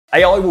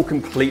AI will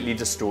completely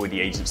destroy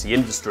the agency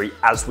industry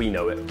as we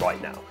know it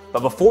right now.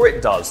 But before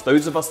it does,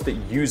 those of us that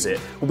use it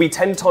will be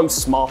 10 times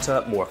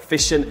smarter, more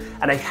efficient,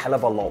 and a hell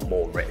of a lot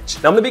more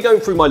rich. Now I'm going to be going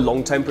through my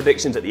long-term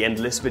predictions at the end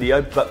of this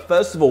video, but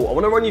first of all, I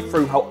want to run you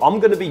through how I'm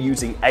going to be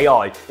using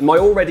AI in my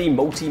already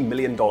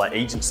multi-million-dollar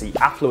agency,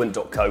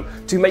 Affluent.co,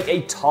 to make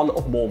a ton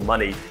of more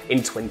money in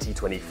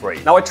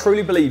 2023. Now I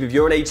truly believe if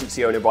you're an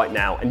agency owner right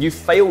now and you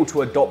fail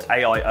to adopt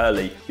AI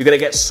early, you're going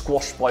to get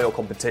squashed by your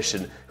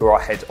competition who are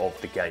ahead of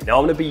the game. Now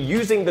I'm going to be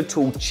using the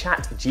tool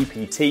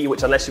ChatGPT,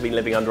 which unless you've been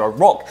living under a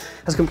rock,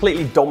 has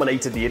completely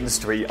dominated the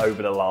industry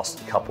over the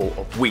last couple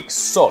of weeks.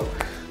 So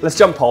let's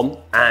jump on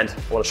and I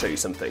want to show you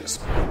some things.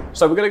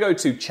 So we're going to go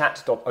to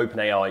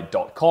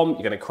chat.openai.com. You're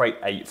going to create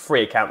a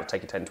free account. It'll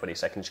take you 10-20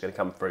 seconds. You're going to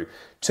come through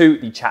to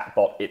the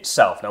chatbot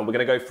itself. Now we're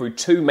going to go through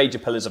two major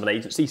pillars of an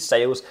agency,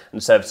 sales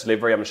and service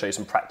delivery. I'm going to show you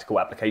some practical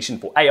application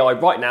for AI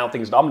right now,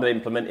 things that I'm going to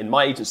implement in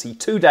my agency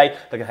today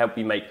that can help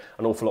you make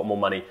an awful lot more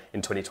money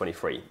in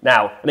 2023.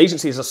 Now, an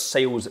agency is a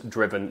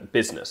sales-driven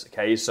business,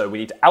 okay? So we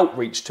need to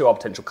outreach to our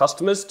potential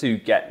customers to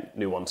get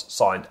new ones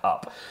signed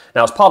up.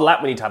 Now, as part of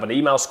that, we need to have an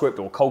email script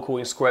or a cold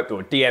calling script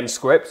or a DM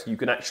script. You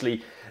can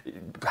actually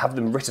have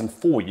them written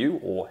for you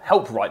or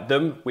help write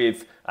them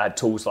with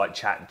tools like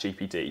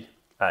ChatGPT.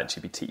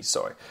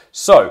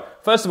 So,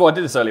 first of all, I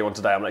did this earlier on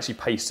today. I'm going to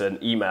actually paste an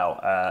email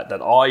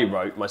that I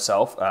wrote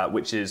myself,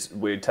 which is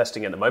we're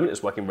testing at the moment.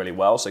 It's working really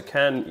well. So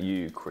can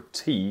you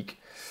critique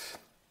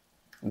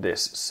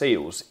this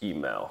sales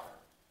email,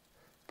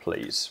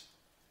 please?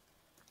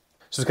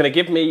 So it's going to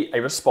give me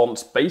a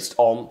response based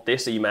on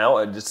this email.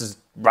 And this is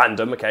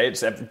random, okay?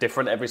 It's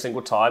different every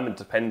single time. It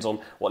depends on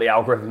what the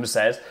algorithm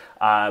says.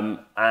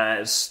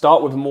 And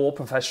start with more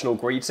professional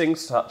greetings,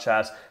 such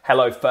as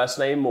hello first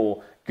name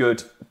or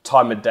good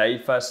time of day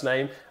first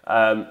name.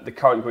 The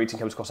current greeting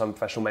comes across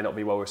unprofessional, may not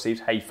be well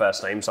received. Hey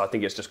first name, so I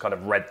think it's just kind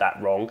of read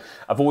that wrong.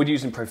 Avoid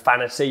using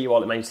profanity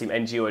while it may seem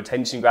edgy or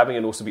attention grabbing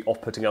and also be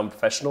off-putting and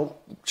unprofessional.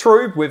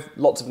 True, with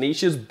lots of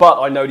niches, but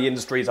I know the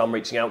industries I'm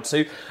reaching out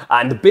to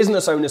and the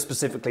business owners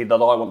specifically that I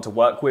want to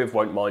work with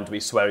won't mind me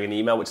swearing an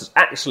email, which is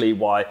actually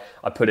why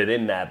I put it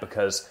in there,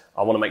 because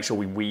I want to make sure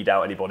we weed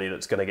out anybody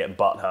that's going to get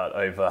butthurt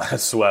over a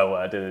swear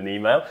word in an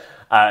email.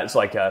 It's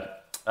like a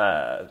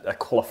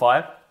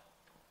qualifier.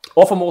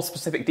 Offer more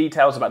specific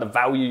details about the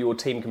value your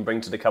team can bring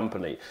to the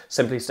company.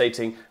 Simply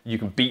stating you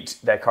can beat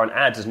their current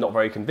ads is not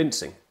very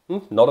convincing.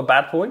 Not a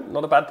bad point,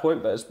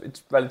 but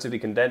it's relatively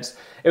condensed.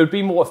 It would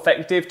be more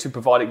effective to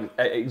provide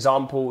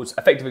examples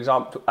of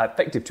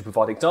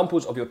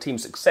your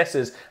team's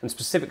successes and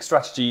specific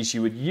strategies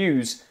you would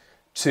use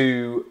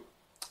to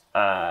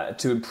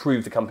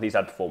improve the company's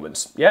ad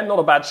performance. Yeah, not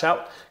a bad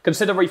shout.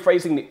 Consider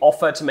rephrasing the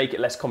offer to make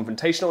it less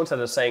confrontational. Instead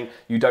of saying,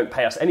 you don't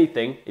pay us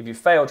anything, if you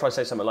fail, try to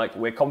say something like,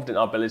 we're confident in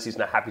our abilities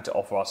and are happy to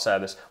offer our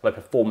service on a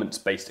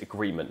performance-based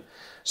agreement.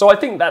 So I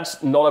think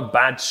that's not a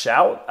bad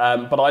shout,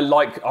 but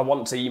I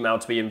want the email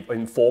to be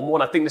informal,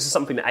 and I think this is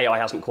something that AI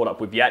hasn't caught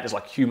up with yet. There's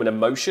like human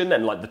emotion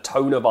and like the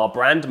tone of our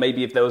brand.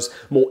 Maybe if there was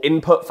more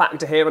input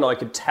factor here and I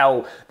could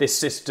tell this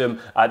system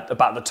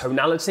about the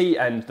tonality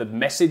and the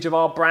message of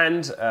our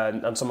brand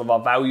and some of our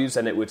values,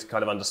 then it would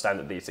kind of understand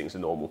that these things are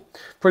normal.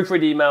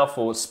 Proofread email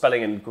for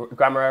spelling and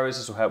grammar errors.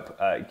 This will help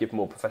give a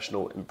more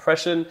professional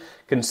impression.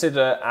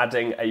 Consider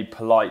adding a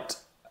polite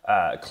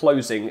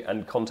closing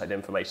and contact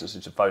information such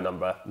as a phone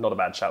number. Not a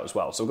bad shout as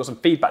well. So we've got some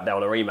feedback down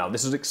on our email.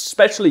 This is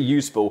especially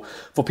useful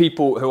for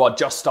people who are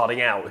just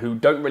starting out, who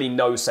don't really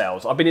know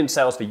sales. I've been in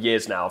sales for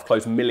years now. I've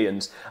closed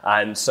millions.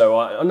 And so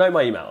I know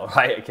my email,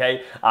 right?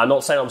 Okay. I'm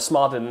not saying I'm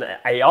smarter than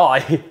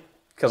AI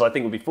because I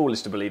think it would be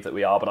foolish to believe that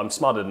we are, but I'm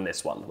smarter than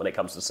this one when it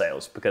comes to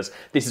sales because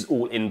this is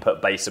all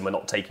input based and we're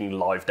not taking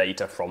live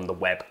data from the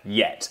web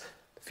yet.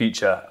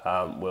 Future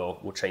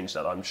will change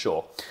that, I'm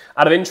sure.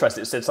 Out of interest,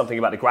 it said something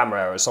about the grammar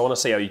errors, so I want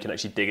to see how you can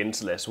actually dig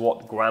into this.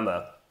 What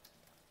grammar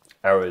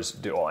errors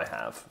do I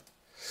have?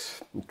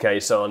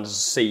 Okay, so I want to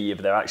see if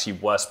there actually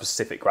were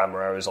specific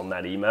grammar errors on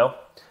that email.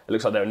 It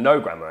looks like there are no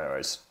grammar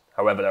errors.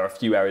 However, there are a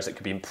few areas that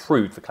could be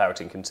improved for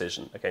clarity and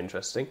concision. Okay,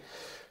 interesting.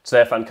 So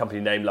there, found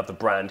company name, love the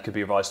brand, could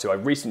be revised to I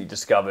recently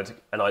discovered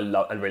and I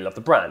really love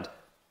the brand.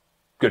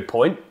 Good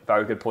point,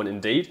 very good point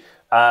indeed.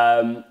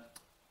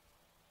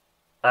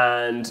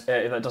 And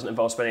if that doesn't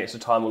involve spending extra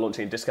time or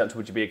launching a discount,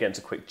 would you be against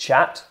a quick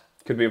chat?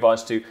 Could be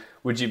revised to,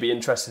 would you be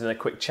interested in a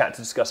quick chat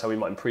to discuss how we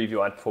might improve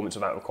your ad performance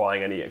without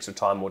requiring any extra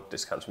time or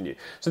discounts from you?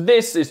 So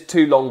this is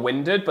too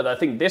long-winded, but I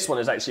think this one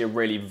is actually a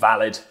really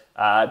valid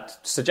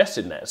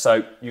suggestion there.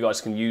 So you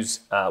guys can use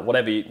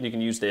you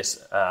can use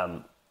this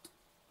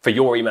for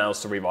your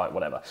emails to rewrite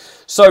whatever.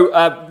 So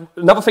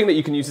another thing that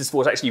you can use this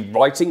for is actually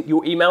writing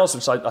your emails,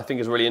 which I think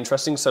is really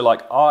interesting. So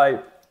like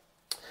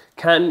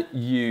can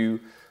you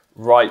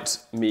write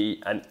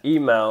me an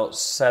email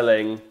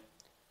selling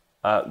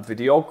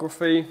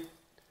videography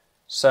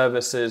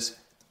services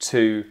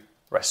to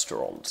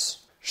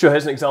restaurants? Sure,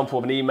 here's an example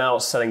of an email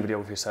selling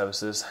videography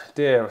services.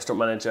 Dear restaurant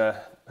manager,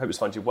 hope it's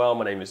finds you well.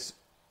 My name is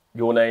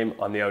your name.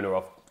 I'm the owner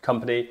of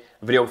company,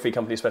 a videography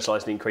company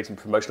specializing in creating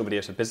promotional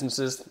videos for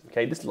businesses.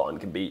 Okay, this line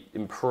can be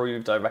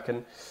improved, I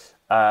reckon.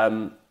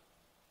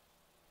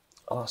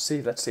 let's see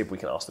if we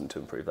can ask them to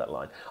improve that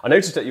line. I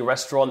noticed that your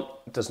restaurant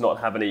does not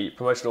have any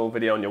promotional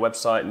video on your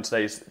website, and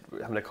today's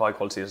having a high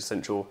quality is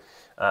essential.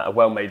 A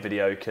well-made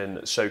video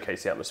can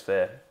showcase the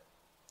atmosphere.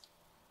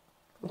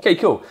 Okay,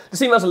 cool.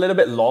 This email's a little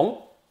bit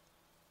long.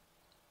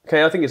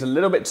 Okay, I think it's a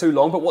little bit too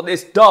long, but what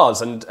this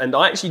does, and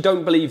I actually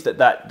don't believe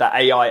that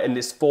AI in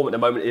this form at the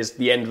moment is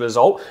the end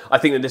result. I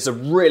think that this is a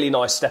really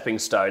nice stepping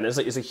stone. As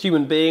a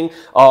human being,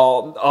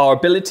 our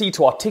ability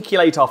to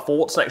articulate our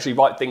thoughts and actually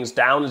write things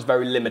down is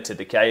very limited,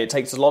 okay? It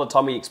takes a lot of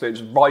time, we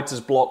experience writer's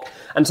block.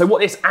 And so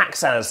what this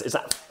acts as is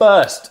that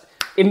first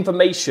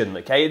information,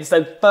 okay? It's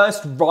that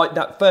first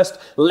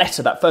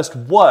letter, that first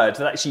word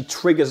that actually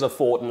triggers a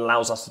thought and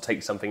allows us to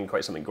take something and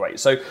create something great.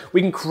 So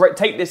we can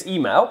take this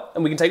email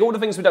and we can take all the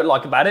things we don't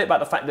like about it, about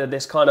the fact that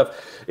this kind of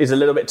is a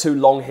little bit too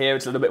long here,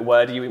 it's a little bit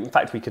wordy. In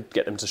fact, we could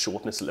get them to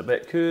shorten this a little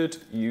bit. Could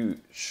you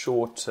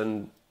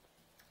shorten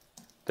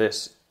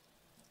this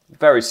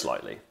very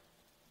slightly?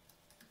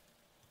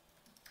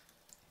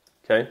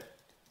 Okay,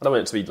 I don't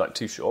want it to be like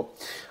too short.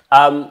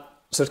 So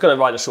it's going to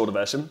write a shorter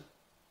version.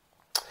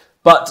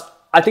 But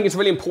I think it's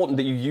really important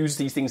that you use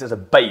these things as a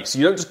base.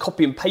 You don't just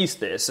copy and paste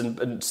this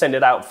and send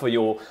it out for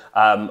your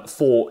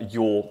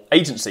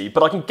agency.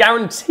 But I can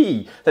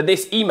guarantee that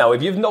this email,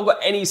 if you've not got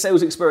any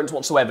sales experience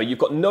whatsoever, you've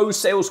got no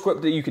sales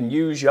script that you can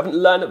use, you haven't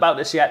learned about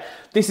this yet,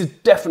 this is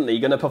definitely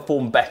going to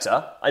perform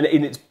better and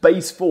in its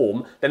base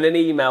form than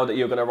any email that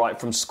you're going to write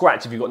from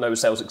scratch if you've got no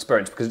sales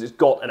experience, because it's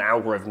got an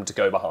algorithm to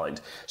go behind.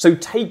 So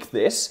take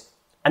this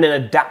and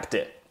then adapt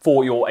it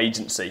for your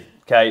agency,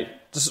 okay?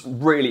 Just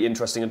really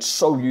interesting and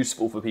so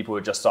useful for people who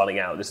are just starting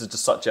out. This is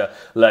just such a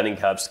learning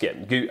curve skip.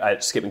 And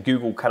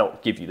Google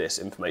cannot give you this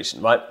information,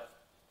 right?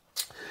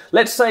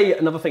 Let's say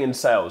another thing in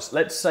sales.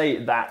 Let's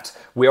say that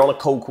we're on a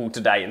cold call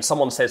today and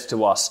someone says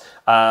to us,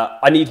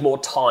 I need more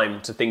time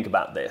to think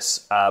about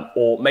this.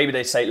 Or maybe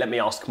they say, let me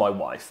ask my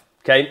wife,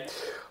 okay?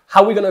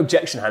 How are we going to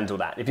objection handle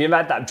that? If you've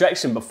had that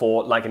objection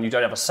before, and you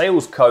don't have a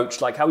sales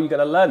coach, how are you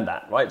going to learn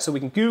that, right? So we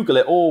can Google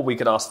it, or we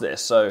can ask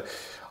this. So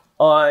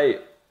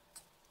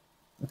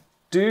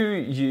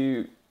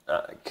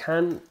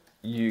can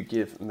you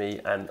give me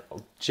an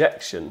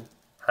objection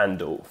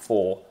handle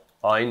for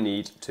I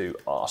need to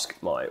ask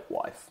my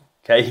wife?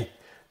 Okay,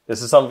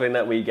 this is something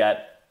that we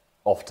get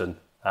often.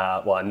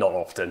 Well, not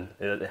often,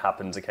 it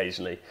happens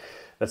occasionally.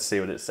 Let's see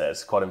what it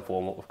says. Quite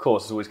informal. Of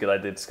course, it's always a good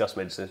idea to discuss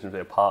major decisions with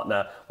your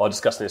partner. While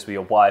discussing this with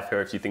your wife, here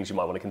are a few things you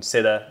might want to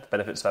consider. The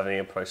benefits of having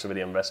a promotional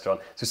video in a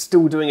restaurant. So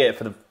still doing it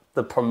for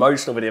the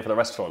promotional video for the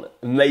restaurant.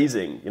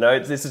 Amazing.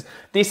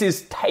 This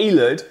is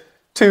tailored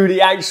to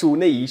the actual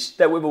niche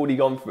that we've already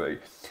gone through.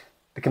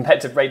 The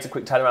competitive rates of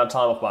quick turnaround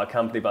time offered by a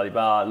company, blah, blah,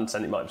 blah, and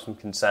sending might be some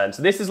concern.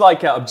 So this is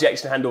like an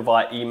objection handle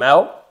via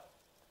email.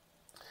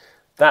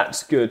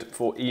 That's good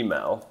for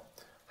email.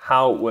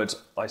 How would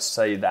I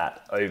say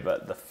that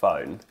over the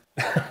phone?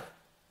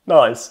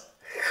 Nice.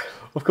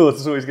 Of course,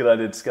 it's always a good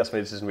idea to discuss my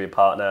decision with your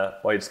partner.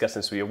 While you're discussing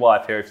this with your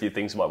wife, here are a few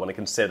things you might want to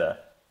consider.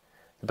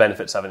 The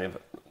benefits of having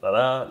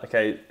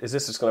okay, is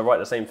this just going to write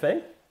the same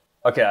thing?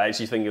 Okay, I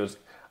actually think it was...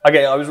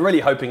 Okay, I was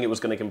really hoping it was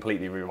going to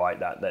completely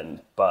rewrite that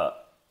then,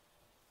 but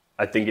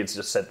I think it's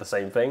just said the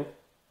same thing.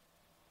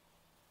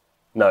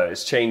 No,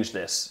 it's changed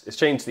this. It's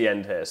changed the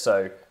end here.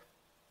 So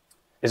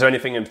is there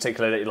anything in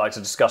particular that you'd like to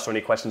discuss or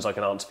any questions I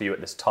can answer for you at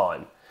this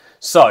time?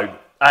 So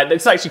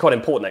it's actually quite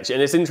important, actually,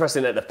 and it's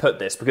interesting that they've put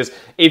this, because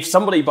if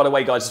somebody, by the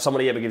way, guys, if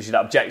somebody ever gives you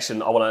that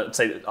objection, I want to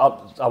say,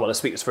 I want to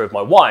speak this through with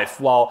my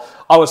wife, well,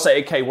 I would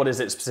say, okay, what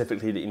is it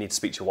specifically that you need to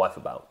speak to your wife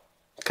about?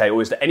 Okay,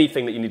 or is there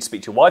anything that you need to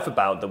speak to your wife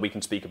about that we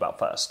can speak about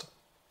first?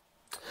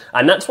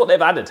 And that's what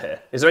they've added here.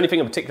 Is there anything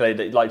in particular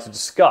that you'd like to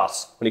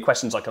discuss? Any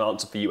questions I can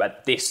answer for you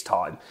at this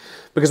time?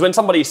 Because when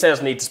somebody says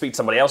I need to speak to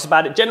somebody else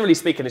about it, generally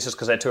speaking, it's just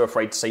because they're too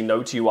afraid to say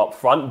no to you up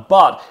front,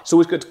 but it's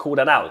always good to call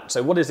that out.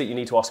 So what is it you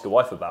need to ask your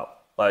wife about?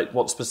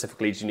 What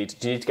specifically do you need to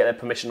get their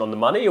permission on the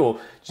money, or do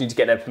you need to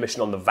get their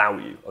permission on the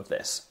value of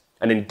this?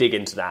 And then dig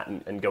into that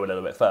and go a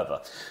little bit further.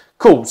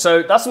 Cool,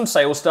 so that's some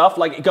sales stuff.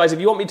 Guys, if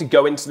you want me to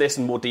go into this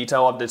in more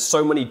detail, there's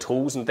so many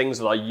tools and things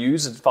that I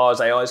use as far as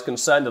AI is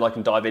concerned that I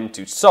can dive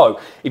into. So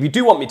if you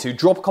do want me to,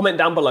 drop a comment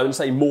down below and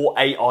say more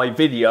AI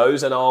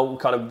videos, and I'll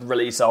kind of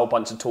release a whole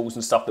bunch of tools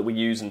and stuff that we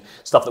use and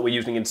stuff that we're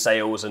using in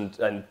sales and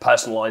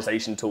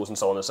personalization tools and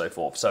so on and so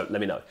forth. So let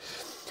me know.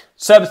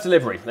 Service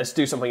delivery, let's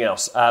do something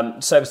else.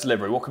 Service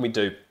delivery, what can we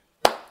do?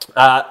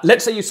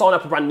 Let's say you sign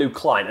up a brand new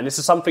client, and this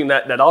is something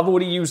that I've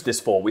already used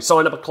this for. We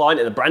signed up a client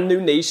in a brand new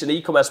niche, an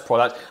e-commerce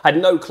product, had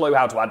no clue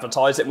how to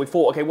advertise it, and we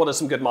thought, okay, what are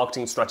some good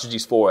marketing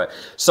strategies for it?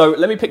 So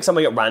let me pick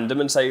something at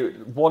random and say,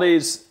 what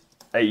is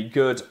a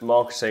good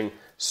marketing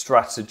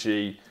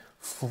strategy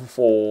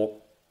for,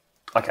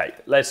 okay,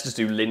 let's just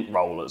do lint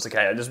rollers,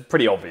 okay? It's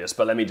pretty obvious,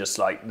 but let me just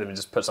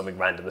put something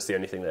random. That's the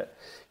only thing that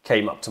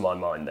came up to my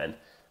mind then.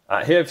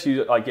 Here are a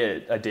few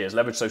ideas.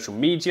 Leverage social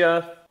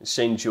media,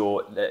 exchange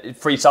your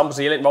free samples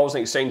of your lint rolls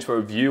in exchange for a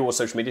review or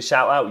social media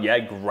shout out. Yeah,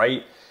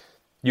 great.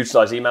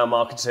 Utilize email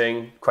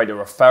marketing, create a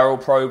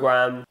referral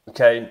program,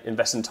 okay,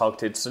 invest in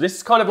targeted. So this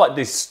is kind of like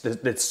the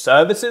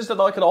services that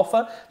I can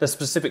offer, the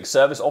specific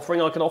service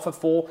offering I can offer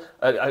for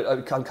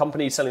a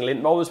company selling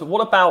lint rollers. But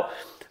what about,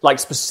 like,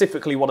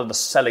 specifically, what are the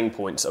selling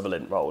points of a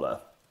lint roller?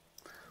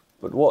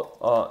 But what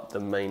are the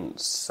main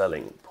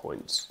selling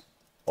points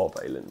of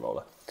a lint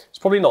roller? It's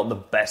probably not the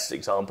best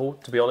example,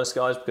 to be honest,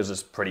 guys, because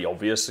it's pretty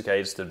obvious,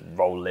 okay, it's to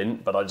roll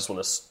lint, but I just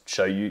want to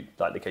show you,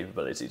 like, the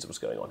capabilities of what's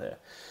going on here.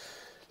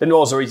 Lint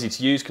rollers are easy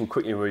to use, can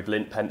quickly remove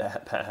lint, pet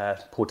hair,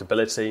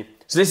 portability.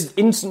 So this is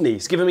instantly,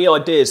 it's giving me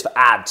ideas for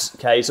ads,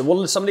 okay? So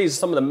what are some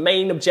of the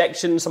main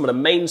objections, some of the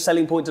main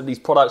selling points of these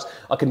products?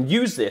 I can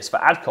use this for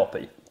ad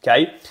copy,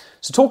 okay?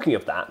 So talking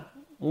of that,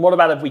 what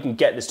about if we can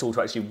get this tool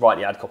to actually write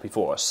the ad copy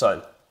for us?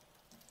 So,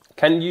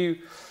 can you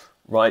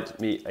write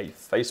me a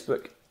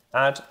Facebook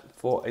ad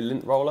for a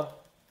lint roller?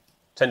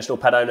 Intentional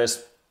pet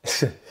owners.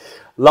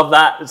 Love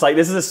that. It's like,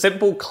 this is a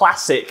simple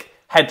classic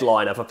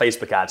headliner for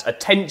Facebook ads.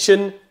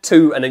 Attention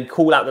to, and then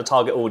call out the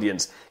target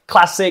audience.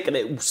 Classic, and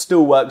it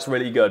still works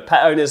really good.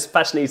 Pet owners,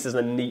 fashionistas,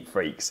 and neat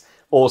freaks.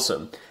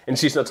 Awesome.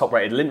 Introducing a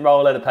top-rated lint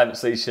roller, the perfect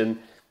solution.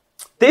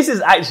 This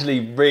is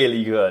actually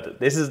really good.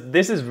 This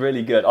is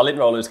really good. Our lint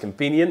roller is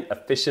convenient,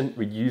 efficient,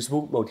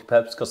 reusable,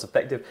 multi-purpose,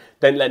 cost-effective.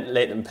 Don't let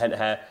lint and pet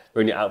hair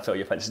ruin your outfit or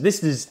your fences.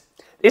 This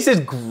is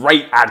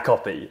great ad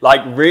copy.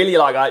 Like, really,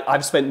 like,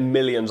 I've spent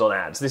millions on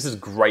ads. This is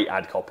great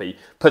ad copy.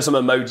 Put some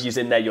emojis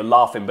in there, you're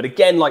laughing. But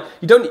again, like,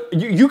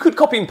 you could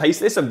copy and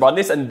paste this and run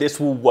this, and this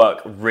will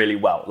work really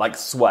well, like,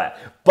 swear.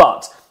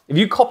 But if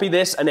you copy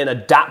this and then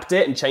adapt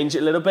it and change it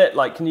a little bit,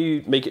 like, can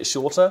you make it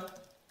shorter?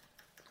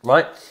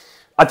 Right?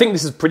 I think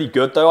this is pretty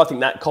good, though. I think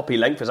that copy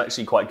length is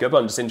actually quite good, but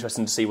I'm just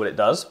interested to see what it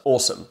does.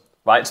 Awesome.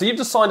 Right, so you've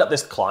just signed up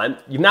this client,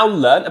 you've now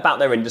learned about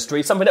their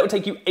industry, something that would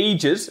take you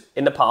ages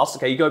in the past.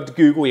 Okay, you go over to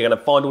Google, you're going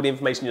to find all the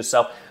information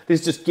yourself.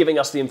 This is just giving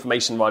us the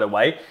information right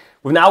away.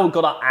 We've now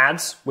got our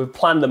ads, we've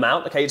planned them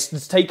out. Okay,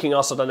 it's taking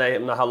us, I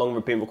don't know how long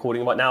we've been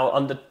recording right now,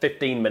 under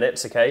 15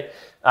 minutes, okay?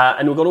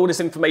 And we've got all this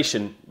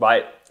information,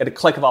 right, at a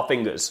click of our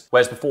fingers,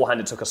 whereas beforehand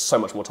it took us so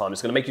much more time.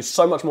 It's going to make you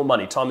so much more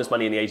money. Time is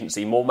money in the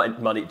agency, more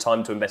money,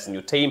 time to invest in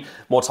your team,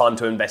 more time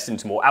to invest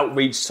into more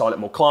outreach, sign up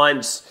more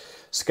clients,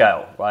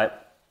 scale, right?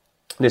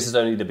 This is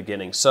only the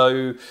beginning.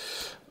 So,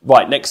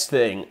 right, next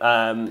thing.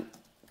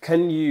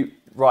 Can you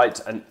write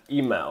an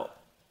email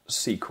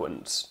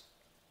sequence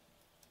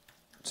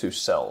to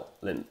sell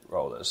lint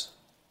rollers?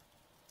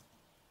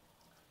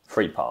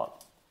 Free part.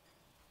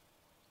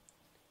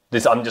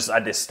 I'm just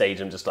at this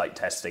stage, I'm just like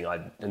testing.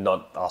 I've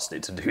not asked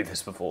it to do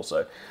this before.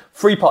 So,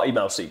 free part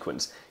email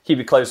sequence. Keep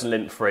it close and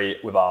lint free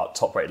with our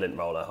top rated lint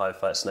roller. Hi,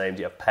 first name.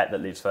 Do you have a pet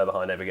that leaves fur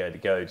behind everywhere to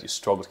go? Do you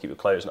struggle to keep it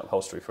closed and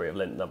upholstery free of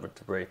lint and other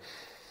debris?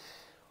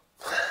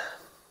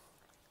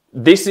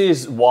 This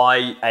is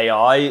why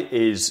AI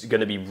is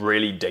going to be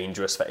really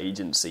dangerous for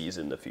agencies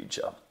in the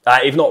future,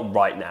 if not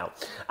right now.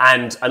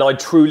 And I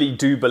truly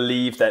do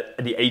believe that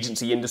the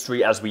agency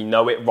industry as we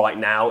know it right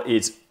now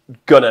is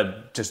going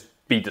to just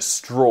be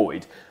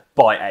destroyed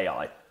by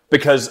AI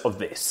because of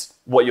this,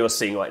 what you're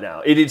seeing right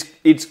now.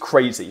 It's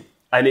crazy.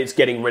 And it's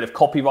getting rid of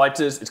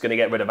copywriters, it's going to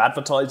get rid of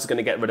advertisers, it's going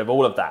to get rid of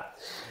all of that.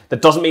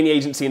 That doesn't mean the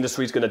agency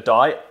industry is going to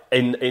die.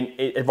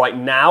 Right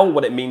now,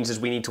 what it means is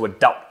we need to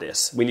adopt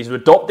this. We need to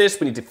adopt this,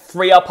 we need to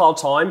free up our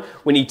time,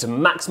 we need to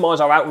maximize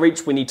our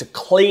outreach, we need to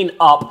clean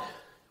up.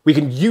 We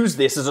can use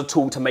this as a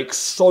tool to make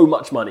so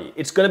much money.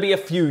 It's going to be a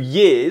few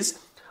years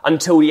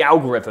until the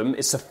algorithm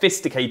is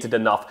sophisticated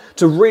enough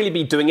to really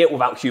be doing it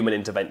without human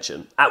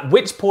intervention. At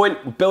which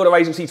point, we build our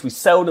agencies, we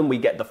sell them, we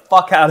get the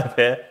fuck out of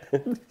here,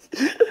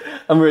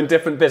 and we're in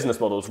different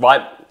business models,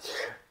 right?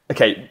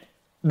 Okay,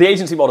 the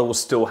agency model will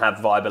still have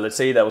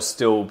viability. There will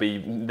still be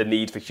the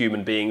need for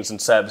human beings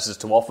and services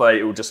to offer.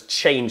 It will just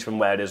change from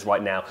where it is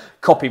right now.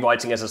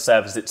 Copywriting as a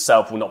service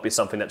itself will not be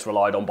something that's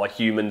relied on by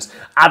humans.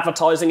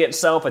 Advertising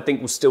itself, I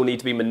think, will still need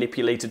to be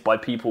manipulated by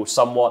people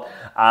somewhat.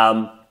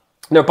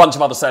 There are a bunch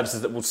of other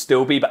services that will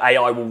still be, but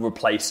AI will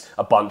replace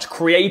a bunch.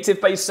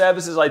 Creative-based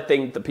services, I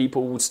think that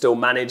people will still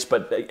manage,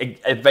 but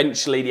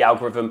eventually the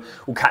algorithm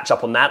will catch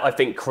up on that. I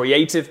think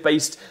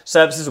creative-based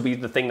services will be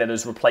the thing that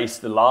has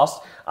replaced the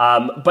last.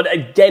 But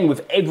again,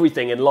 with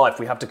everything in life,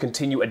 we have to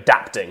continue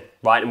adapting,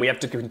 right? And we have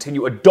to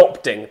continue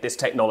adopting this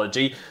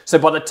technology. So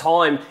by the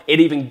time it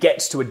even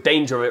gets to a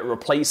danger of it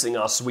replacing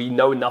us, we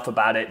know enough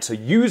about it to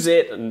use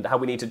it and how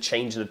we need to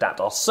change and adapt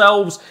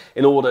ourselves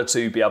in order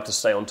to be able to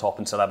stay on top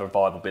and still have a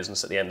viable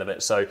business at the end of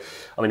it. So,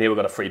 I mean, here we've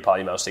got a free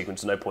part email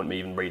sequence. No point in me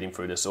even reading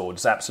through this all.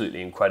 It's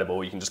absolutely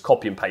incredible. You can just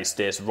copy and paste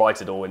this,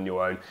 write it all in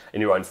your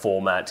own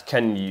format.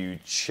 Can you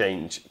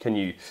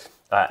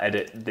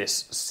edit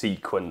this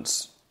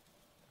sequence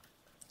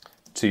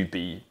to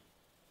be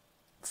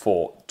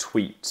for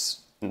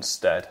tweets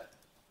instead?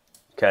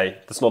 Okay,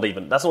 that's not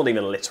even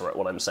literate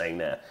what I'm saying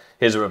there.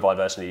 Here's a revised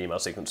version of the email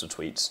sequence of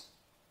tweets.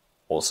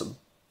 Awesome.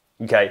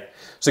 Okay,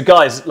 so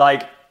guys,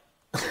 like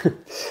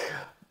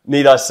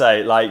Need I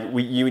say, like,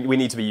 we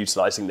need to be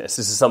utilising this.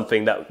 This is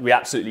something that we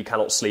absolutely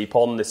cannot sleep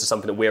on. This is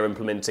something that we're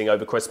implementing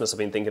over Christmas. I've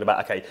been thinking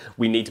about, okay,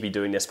 we need to be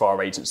doing this for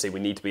our agency. We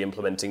need to be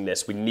implementing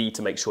this. We need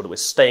to make sure that we're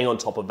staying on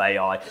top of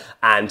AI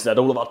and that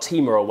all of our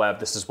team are aware of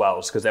this as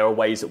well, because there are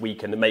ways that we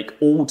can make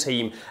all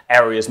team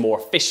areas more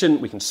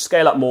efficient. We can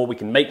scale up more. We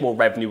can make more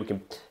revenue.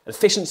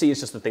 Efficiency is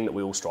just the thing that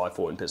we all strive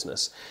for in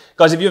business.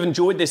 Guys, if you've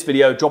enjoyed this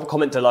video, drop a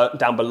comment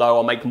down below.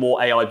 I'll make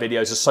more AI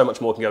videos. There's so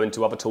much more can go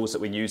into other tools that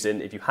we're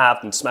using. If you have,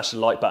 then smash the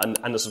like button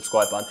and the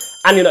subscribe button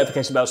and your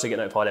notification bell so you get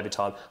notified every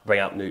time I bring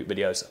out new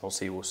videos. I'll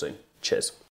see you all soon. Cheers.